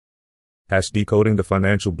Decoding the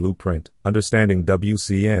financial blueprint, understanding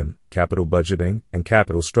WCM, capital budgeting, and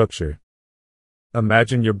capital structure.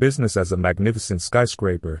 Imagine your business as a magnificent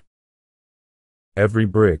skyscraper. Every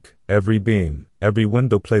brick, every beam, every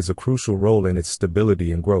window plays a crucial role in its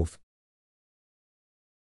stability and growth.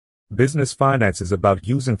 Business finance is about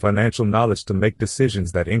using financial knowledge to make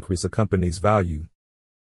decisions that increase a company's value.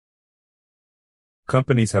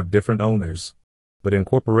 Companies have different owners, but in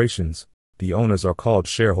corporations, the owners are called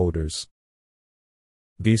shareholders.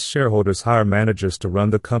 These shareholders hire managers to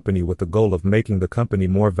run the company with the goal of making the company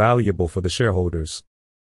more valuable for the shareholders.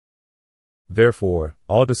 Therefore,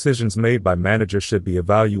 all decisions made by managers should be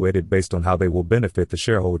evaluated based on how they will benefit the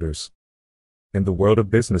shareholders. In the world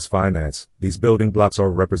of business finance, these building blocks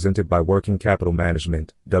are represented by working capital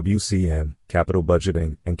management, WCM, capital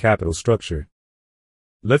budgeting, and capital structure.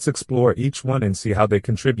 Let's explore each one and see how they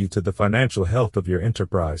contribute to the financial health of your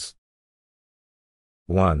enterprise.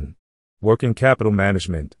 1. Working capital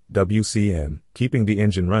management, WCM, keeping the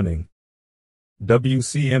engine running.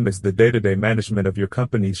 WCM is the day-to-day management of your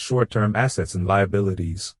company's short-term assets and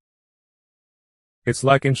liabilities. It's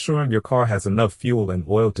like ensuring your car has enough fuel and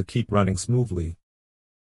oil to keep running smoothly.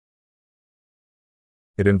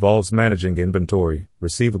 It involves managing inventory,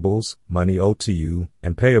 receivables, money owed to you,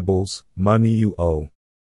 and payables, money you owe.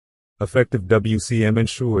 Effective WCM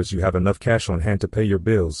ensures you have enough cash on hand to pay your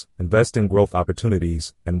bills, invest in growth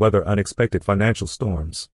opportunities, and weather unexpected financial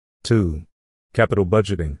storms. 2. Capital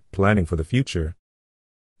budgeting, planning for the future.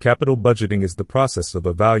 Capital budgeting is the process of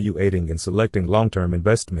evaluating and selecting long-term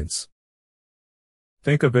investments.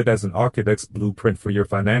 Think of it as an architect's blueprint for your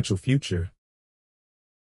financial future.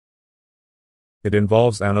 It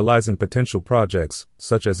involves analyzing potential projects,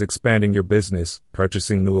 such as expanding your business,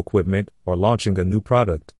 purchasing new equipment, or launching a new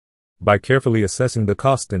product. By carefully assessing the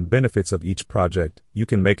costs and benefits of each project, you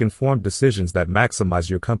can make informed decisions that maximize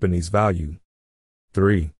your company's value.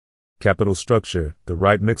 3. Capital structure, the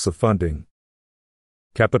right mix of funding.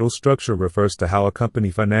 Capital structure refers to how a company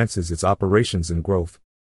finances its operations and growth.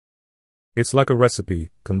 It's like a recipe,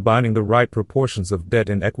 combining the right proportions of debt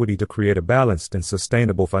and equity to create a balanced and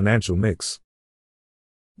sustainable financial mix.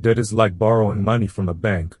 Debt is like borrowing money from a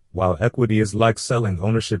bank, while equity is like selling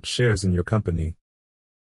ownership shares in your company.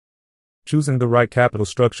 Choosing the right capital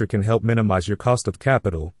structure can help minimize your cost of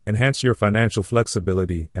capital, enhance your financial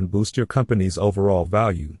flexibility, and boost your company's overall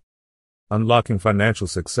value. Unlocking financial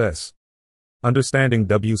success. Understanding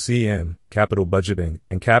WCM, capital budgeting,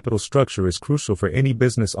 and capital structure is crucial for any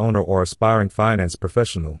business owner or aspiring finance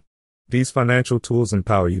professional. These financial tools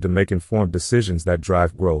empower you to make informed decisions that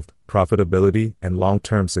drive growth, profitability, and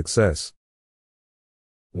long-term success.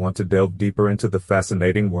 Want to delve deeper into the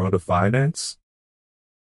fascinating world of finance?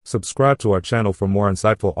 Subscribe to our channel for more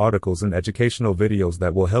insightful articles and educational videos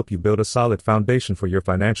that will help you build a solid foundation for your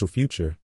financial future.